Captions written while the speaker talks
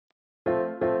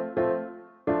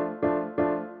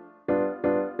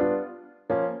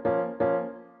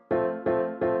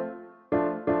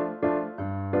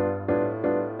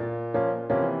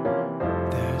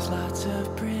lots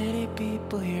of pretty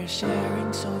people here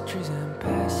sharing sultries and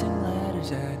passing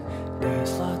letters, and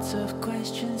there's lots of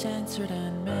questions answered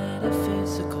and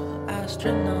metaphysical,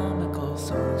 astronomical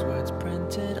songs, words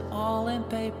printed all in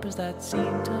papers that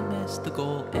seem to miss the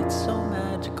goal. It's so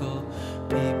magical.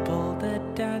 People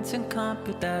that dance and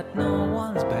compute that no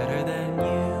one's better than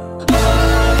you.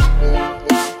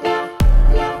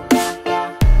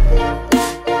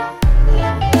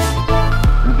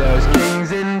 There's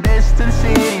kings in distant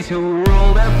cities who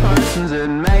rule their persons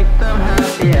and make them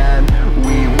happy, and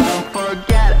we won't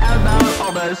forget about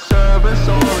all the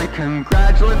service-ory,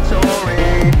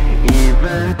 congratulatory.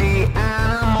 Even the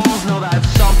animals know that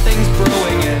something's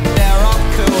brewing and they're all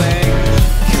cooing.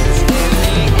 'Cause in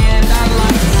the end I'd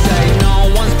like to say no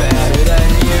one's better than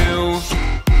you.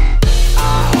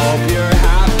 I hope you're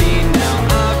happy now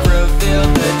I've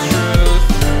revealed the truth.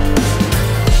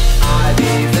 I've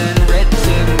even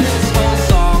written this whole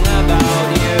song about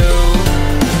you,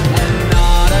 and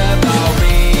not about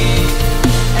me,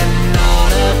 and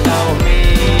not about me.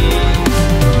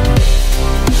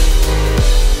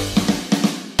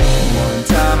 One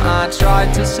time I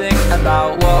tried to sing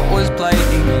about what was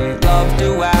plaguing me, love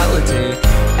duality,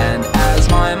 and as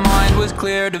my mind was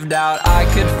cleared of doubt, I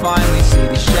could finally see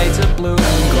the shades of blue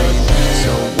and green.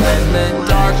 So when the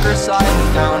darker side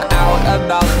found out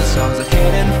about the songs I'd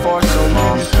hidden for so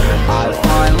long, I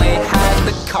finally had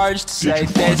the courage to say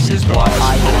this is what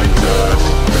I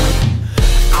want.